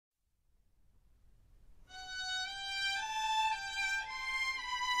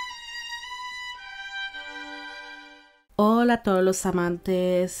Hola a todos los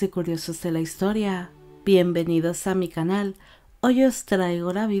amantes y curiosos de la historia, bienvenidos a mi canal. Hoy os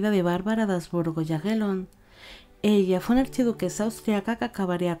traigo la vida de Bárbara de Habsburgo-Jagellón. Ella fue una archiduquesa austriaca que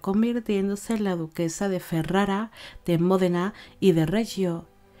acabaría convirtiéndose en la duquesa de Ferrara, de Módena y de Reggio.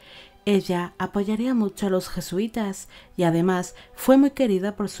 Ella apoyaría mucho a los jesuitas y además fue muy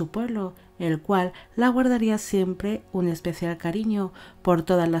querida por su pueblo, el cual la guardaría siempre un especial cariño por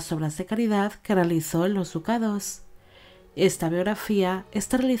todas las obras de caridad que realizó en los ducados. Esta biografía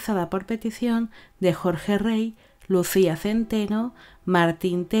está realizada por petición de Jorge Rey, Lucía Centeno,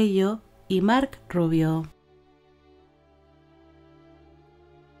 Martín Tello y Marc Rubio.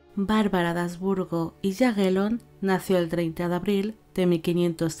 Bárbara de Habsburgo y Jagellón nació el 30 de abril de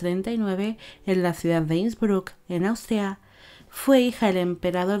 1539 en la ciudad de Innsbruck, en Austria. Fue hija del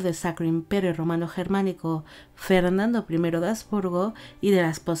emperador del Sacro Imperio Romano Germánico Fernando I de Habsburgo y de la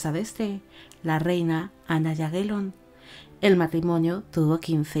esposa de Este, la reina Ana Jagellón. El matrimonio tuvo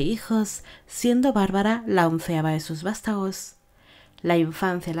 15 hijos, siendo Bárbara la 11ª de sus vástagos. La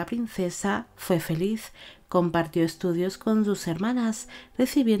infancia de la princesa fue feliz, compartió estudios con sus hermanas,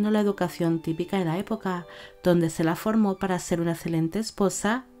 recibiendo la educación típica de la época, donde se la formó para ser una excelente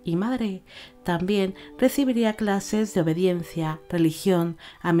esposa y madre. También recibiría clases de obediencia, religión,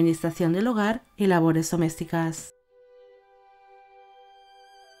 administración del hogar y labores domésticas.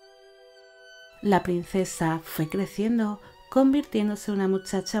 La princesa fue creciendo, convirtiéndose en una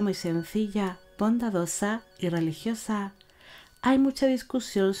muchacha muy sencilla, bondadosa y religiosa. Hay mucha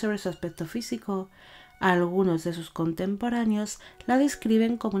discusión sobre su aspecto físico. Algunos de sus contemporáneos la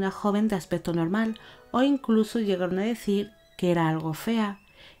describen como una joven de aspecto normal o incluso llegaron a decir que era algo fea.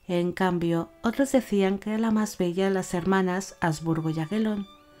 En cambio, otros decían que era la más bella de las hermanas Habsburgo-Jagellón.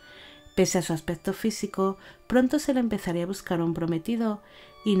 Pese a su aspecto físico, pronto se le empezaría a buscar un prometido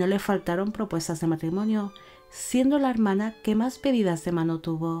y no le faltaron propuestas de matrimonio, siendo la hermana que más pedidas de mano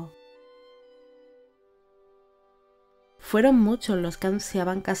tuvo. Fueron muchos los que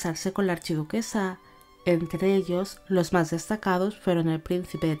ansiaban casarse con la archiduquesa. Entre ellos, los más destacados fueron el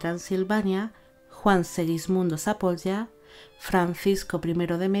príncipe de Transilvania, Juan Segismundo Sapolya, Francisco I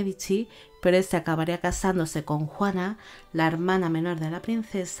de Medici, pero este acabaría casándose con Juana, la hermana menor de la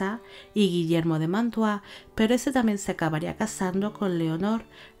princesa, y Guillermo de Mantua, pero este también se acabaría casando con Leonor,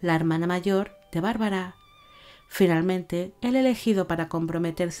 la hermana mayor de Bárbara. Finalmente, el elegido para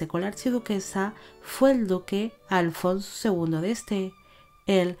comprometerse con la archiduquesa fue el duque Alfonso II de Este.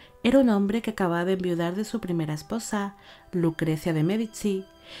 Él era un hombre que acababa de enviudar de su primera esposa, Lucrecia de Medici.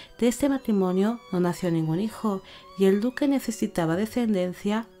 De este matrimonio no nació ningún hijo y el duque necesitaba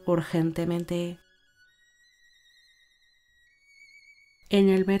descendencia urgentemente. En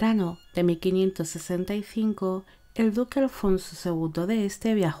el verano de 1565, el duque Alfonso II de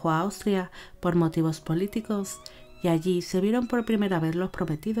Este viajó a Austria por motivos políticos y allí se vieron por primera vez los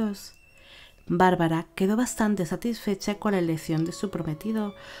prometidos. Bárbara quedó bastante satisfecha con la elección de su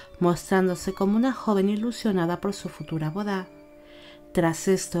prometido, mostrándose como una joven ilusionada por su futura boda. Tras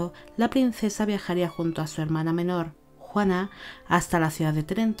esto, la princesa viajaría junto a su hermana menor, Juana, hasta la ciudad de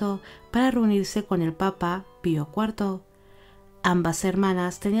Trento para reunirse con el Papa Pío IV. Ambas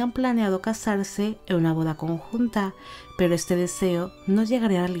hermanas tenían planeado casarse en una boda conjunta, pero este deseo no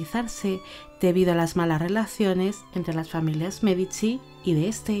llegaría a realizarse debido a las malas relaciones entre las familias Medici y de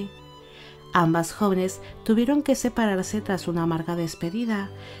Este. Ambas jóvenes tuvieron que separarse tras una amarga despedida,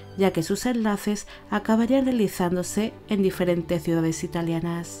 ya que sus enlaces acabarían realizándose en diferentes ciudades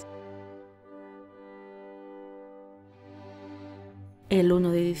italianas. El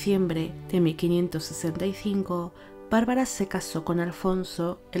 1 de diciembre de 1565, Bárbara se casó con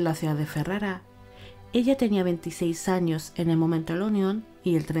Alfonso en la ciudad de Ferrara. Ella tenía 26 años en el momento de la unión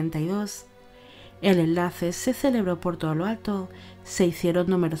y él 32. El enlace se celebró por todo lo alto, se hicieron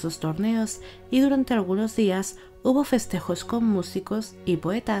numerosos torneos y durante algunos días hubo festejos con músicos y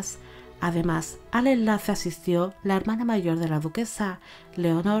poetas. Además, al enlace asistió la hermana mayor de la duquesa,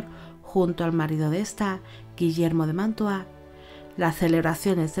 Leonor, junto al marido de esta, Guillermo de Mantua. Las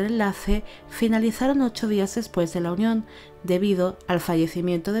celebraciones del enlace finalizaron 8 días después de la unión, debido al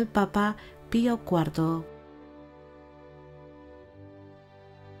fallecimiento del Papa Pío IV.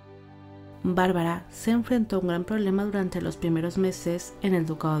 Bárbara se enfrentó a un gran problema durante los primeros meses en el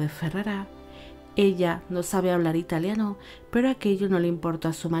ducado de Ferrara. Ella no sabía hablar italiano, pero aquello no le importó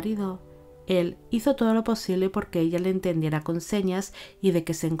a su marido. Él hizo todo lo posible porque ella le entendiera con señas y de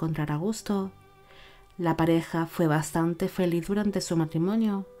que se encontrara a gusto. La pareja fue bastante feliz durante su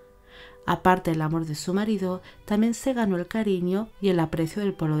matrimonio. Aparte del amor de su marido, también se ganó el cariño y el aprecio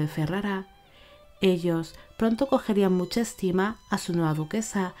del pueblo de Ferrara. Ellos pronto cogerían mucha estima a su nueva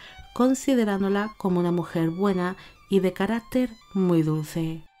duquesa, considerándola como una mujer buena y de carácter muy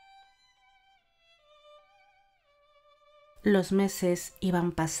dulce. Los meses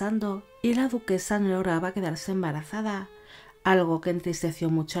iban pasando y la duquesa no lograba quedarse embarazada, algo que entristeció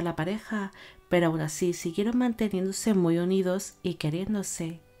mucho a la pareja, pero aún así siguieron manteniéndose muy unidos y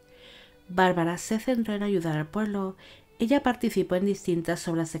queriéndose. Bárbara se centró en ayudar al pueblo. Ella participó en distintas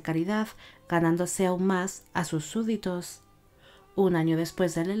obras de caridad, ganándose aún más a sus súbditos. Un año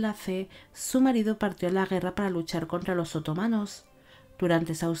después del enlace, su marido partió a la guerra para luchar contra los otomanos.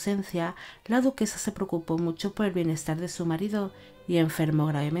 Durante esa ausencia, la duquesa se preocupó mucho por el bienestar de su marido y enfermó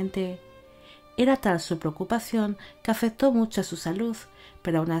gravemente. Era tal su preocupación que afectó mucho a su salud,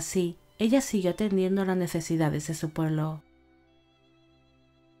 pero aún así ella siguió atendiendo las necesidades de su pueblo.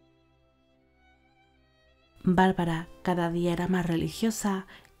 Bárbara cada día era más religiosa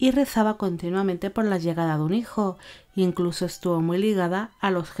y rezaba continuamente por la llegada de un hijo. Incluso estuvo muy ligada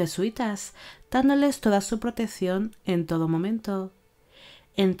a los jesuitas, dándoles toda su protección en todo momento.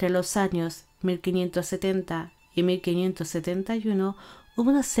 Entre los años 1570 y 1571 hubo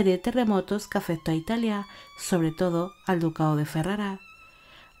una serie de terremotos que afectó a Italia, sobre todo al ducado de Ferrara.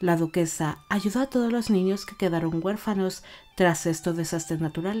 La duquesa ayudó a todos los niños que quedaron huérfanos tras estos desastres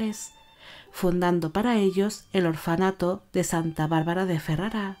naturales, fundando para ellos el orfanato de Santa Bárbara de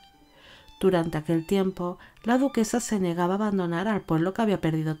Ferrara. Durante aquel tiempo, la duquesa se negaba a abandonar al pueblo que había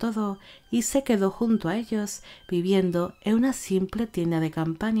perdido todo y se quedó junto a ellos, viviendo en una simple tienda de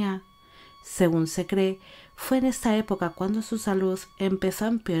campaña. Según se cree, fue en esta época cuando su salud empezó a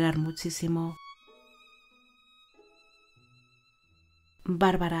empeorar muchísimo.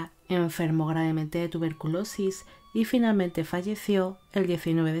 Bárbara enfermó gravemente de tuberculosis y finalmente falleció el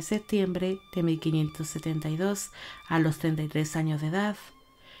 19 de septiembre de 1572 a los 33 años de edad.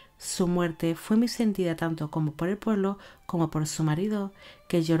 Su muerte fue muy sentida tanto como por el pueblo como por su marido,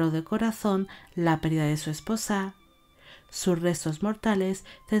 que lloró de corazón la pérdida de su esposa. Sus restos mortales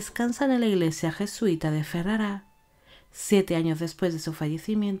descansan en la iglesia jesuita de Ferrara. 7 años después de su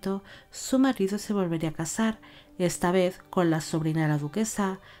fallecimiento, su marido se volvería a casar, esta vez con la sobrina de la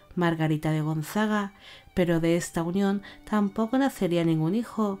duquesa, Margarita de Gonzaga, pero de esta unión tampoco nacería ningún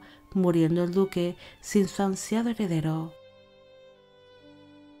hijo, muriendo el duque sin su ansiado heredero.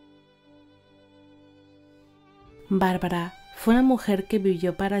 Bárbara fue una mujer que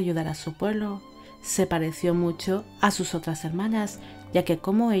vivió para ayudar a su pueblo. Se pareció mucho a sus otras hermanas, ya que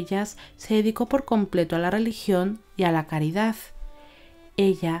como ellas se dedicó por completo a la religión y a la caridad.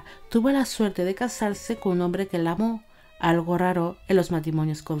 Ella tuvo la suerte de casarse con un hombre que la amó, algo raro en los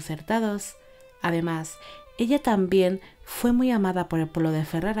matrimonios concertados. Además, ella también fue muy amada por el pueblo de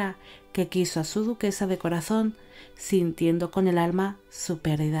Ferrara, que quiso a su duquesa de corazón, sintiendo con el alma su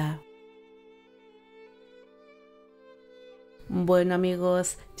pérdida. Bueno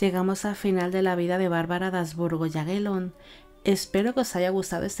amigos, llegamos al final de la vida de Bárbara de Habsburgo-Jagellón. Espero que os haya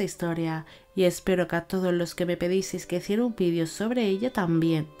gustado esta historia y espero que a todos los que me pedisteis que hiciera un vídeo sobre ella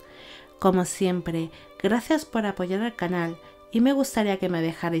también. Como siempre, gracias por apoyar al canal y me gustaría que me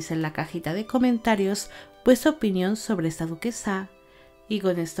dejarais en la cajita de comentarios vuestra opinión sobre esta duquesa. Y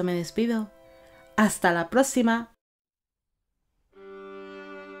con esto me despido. ¡Hasta la próxima!